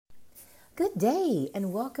Good day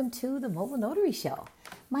and welcome to the Mobile Notary Show.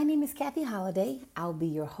 My name is Kathy Holliday. I'll be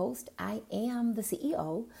your host. I am the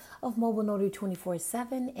CEO of Mobile Notary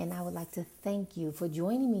 24/7, and I would like to thank you for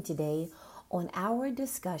joining me today on our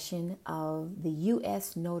discussion of the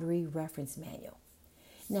US Notary Reference Manual.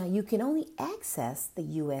 Now, you can only access the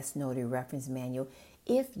US Notary Reference Manual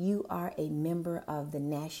if you are a member of the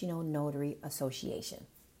National Notary Association.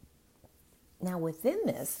 Now, within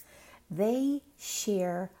this, they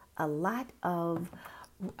share a lot of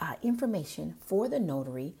information for the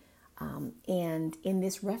notary, and in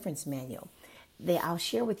this reference manual, I'll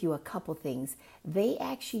share with you a couple things. They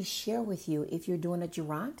actually share with you if you're doing a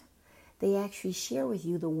gerund. They actually share with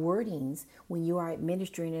you the wordings when you are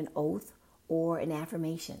administering an oath or an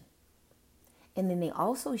affirmation. And then they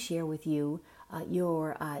also share with you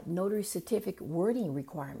your notary certificate wording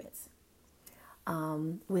requirements.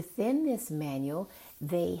 Within this manual,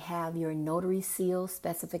 they have your notary seal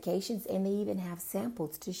specifications, and they even have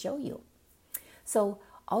samples to show you. So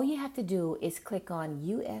all you have to do is click on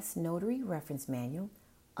US Notary Reference Manual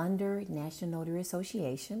under National Notary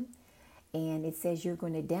Association, and it says you're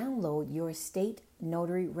going to download your state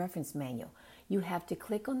notary reference manual. You have to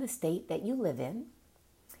click on the state that you live in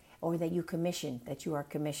or that you are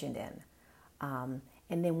commissioned in.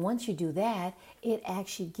 And then once you do that, it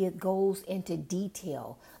actually goes into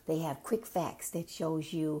detail. They have quick facts that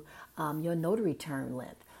shows you your notary term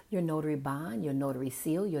length, your notary bond, your notary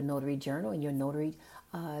seal, your notary journal, and your notary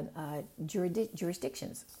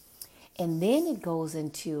jurisdictions. And then it goes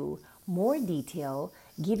into more detail,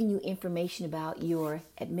 giving you information about your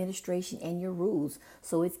administration and your rules.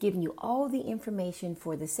 So it's giving you all the information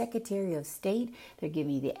for the Secretary of State. They're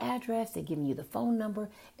giving you the address, they're giving you the phone number,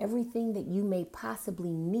 everything that you may possibly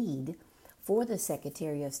need for the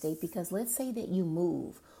Secretary of State. Because let's say that you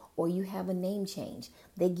move or you have a name change.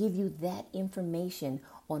 They give you that information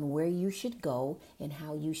on where you should go and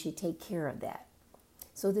how you should take care of that.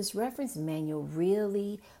 So this reference manual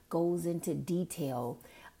really goes into detail.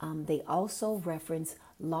 They also reference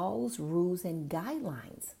laws, rules, and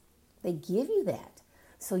guidelines. They give you that.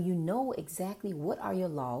 So you know exactly what are your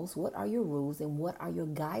laws, what are your rules, and what are your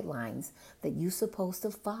guidelines that you're supposed to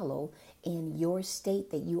follow in your state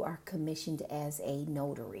that you are commissioned as a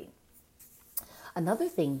notary. Another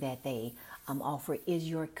thing that they offer is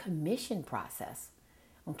your commission process.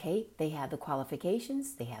 Okay, they have the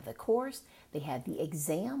qualifications, they have the course, they have the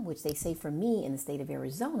exam, which they say for me in the state of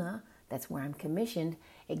Arizona, that's where I'm commissioned,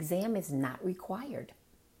 exam is not required.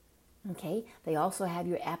 Okay, they also have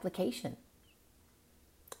your application.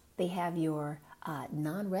 They have your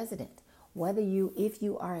non-resident. If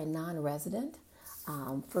you are a non-resident,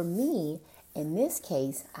 for me, in this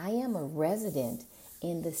case, I am a resident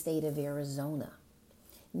in the state of Arizona.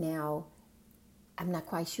 Now, I'm not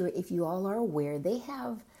quite sure if you all are aware, they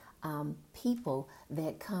have people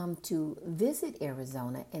that come to visit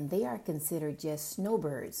Arizona, and they are considered just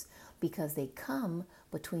snowbirds because they come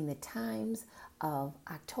between the times of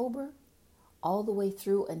October all the way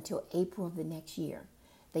through until April of the next year.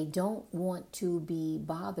 They don't want to be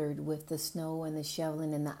bothered with the snow and the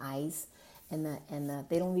shoveling and the ice, and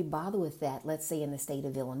they don't be bothered with that, let's say in the state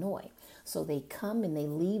of Illinois. So they come and they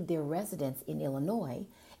leave their residence in Illinois,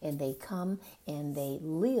 and they come and they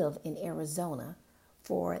live in Arizona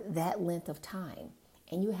for that length of time.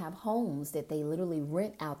 And you have homes that they literally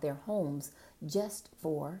rent out their homes just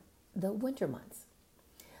for the winter months.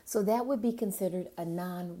 So that would be considered a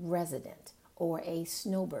non-resident or a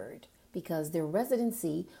snowbird because their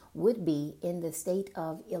residency would be in the state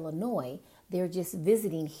of Illinois. They're just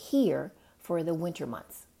visiting here for the winter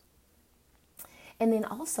months. And then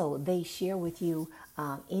also they share with you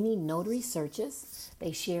any notary searches.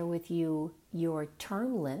 They share with you your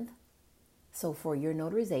term length. So for your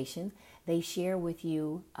notarization, they share with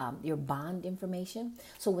you your bond information.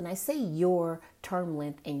 So when I say your term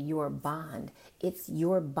length and your bond, it's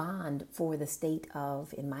your bond for the state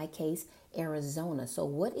of, in my case, Arizona. So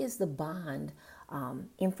what is the bond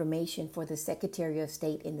information for the Secretary of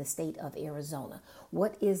State in the state of Arizona?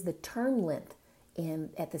 What is the term length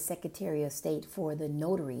at the Secretary of State for the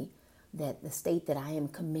notary, that the state that I am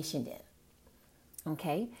commissioned in?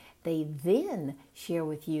 Okay, they then share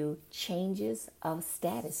with you changes of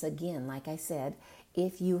status. Again, like I said,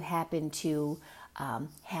 if you happen to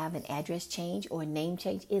have an address change or a name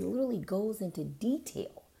change, it literally goes into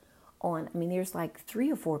detail on, there's like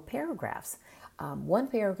 3 or 4 paragraphs. One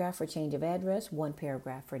paragraph for change of address, one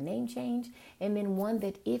paragraph for name change, and then one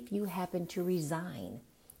that if you happen to resign,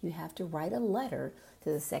 you have to write a letter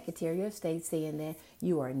to the Secretary of State saying that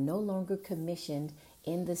you are no longer commissioned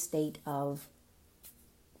in the state of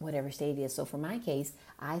whatever state it is. So for my case,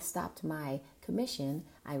 I stopped my commission.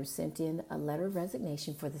 I was sent in a letter of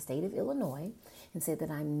resignation for the state of Illinois and said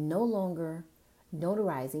that I'm no longer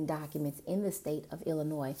notarizing documents in the state of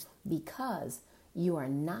Illinois because you are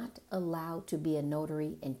not allowed to be a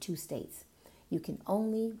notary in 2 states. You can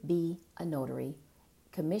only be a notary,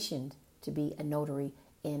 commissioned to be a notary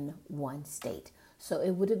in 1 state. So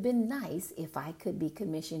it would have been nice if I could be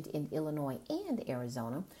commissioned in Illinois and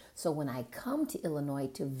Arizona. So when I come to Illinois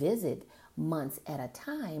to visit months at a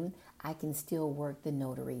time, I can still work the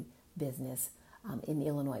notary business in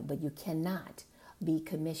Illinois. But you cannot be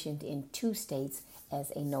commissioned in 2 states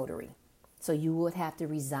as a notary. So you would have to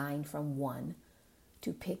resign from one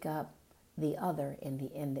to pick up the other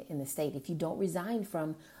in the state. If you don't resign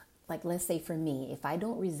from, like let's say for me, if I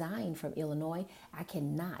don't resign from Illinois, I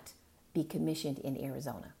cannot be commissioned in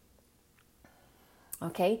Arizona.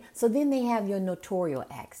 Okay, so then they have your notarial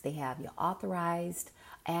acts. They have your authorized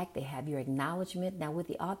act. They have your acknowledgement. Now with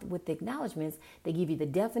the acknowledgements, they give you the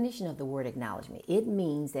definition of the word acknowledgement. It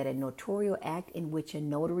means that a notarial act in which a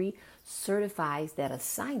notary certifies that a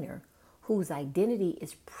signer whose identity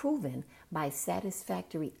is proven by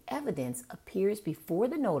satisfactory evidence appears before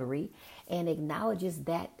the notary and acknowledges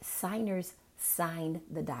that signers signed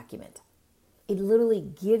the document. It literally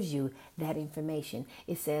gives you that information.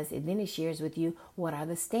 It says, and then it shares with you what are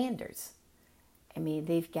the standards. I mean,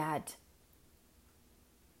 they got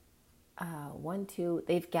 1, 2,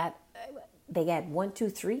 they got 1, 2,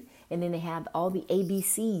 3, and then they have all the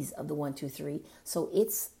ABCs of the 1, 2, 3. So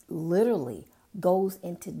it's literally goes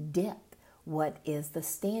into depth what is the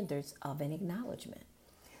standards of an acknowledgement.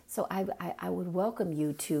 So I would welcome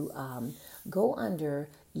you to go under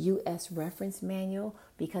US Reference Manual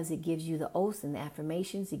because it gives you the oaths and the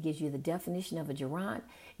affirmations. It gives you the definition of a gerund.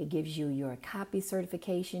 It gives you your copy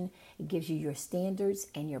certification. It gives you your standards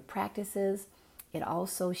and your practices. It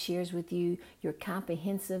also shares with you your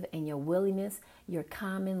comprehensive and your willingness, your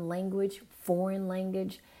common language, foreign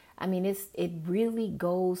language. I mean, it really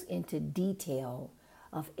goes into detail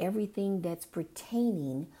of everything that's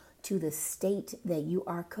pertaining to the state that you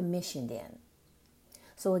are commissioned in.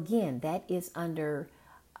 So again, that is under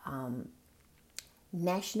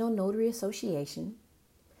National Notary Association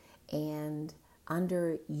and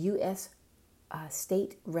under US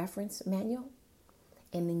State Reference Manual.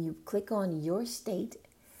 And then you click on your state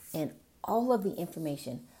and all of the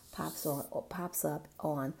information pops up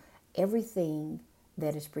on everything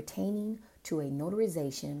that is pertaining to a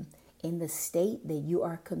notarization in the state that you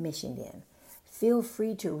are commissioned in. Feel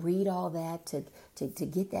free to read all that, to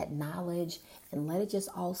get that knowledge and let it just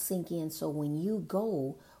all sink in. So when you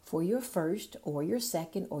go for your first or your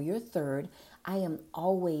second or your third, I am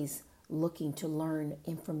always looking to learn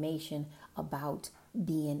information about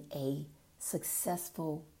being a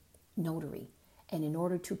successful notary. And in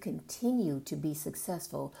order to continue to be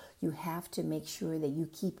successful, you have to make sure that you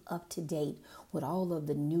keep up to date with all of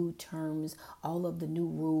the new terms, all of the new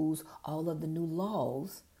rules, all of the new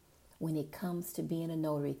laws when it comes to being a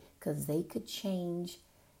notary, because they could change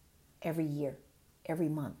every year, every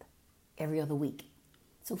month, every other week.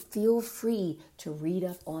 So feel free to read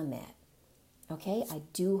up on that. Okay, I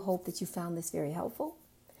do hope that you found this very helpful.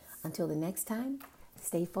 Until the next time,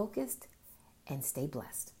 stay focused and stay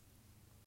blessed.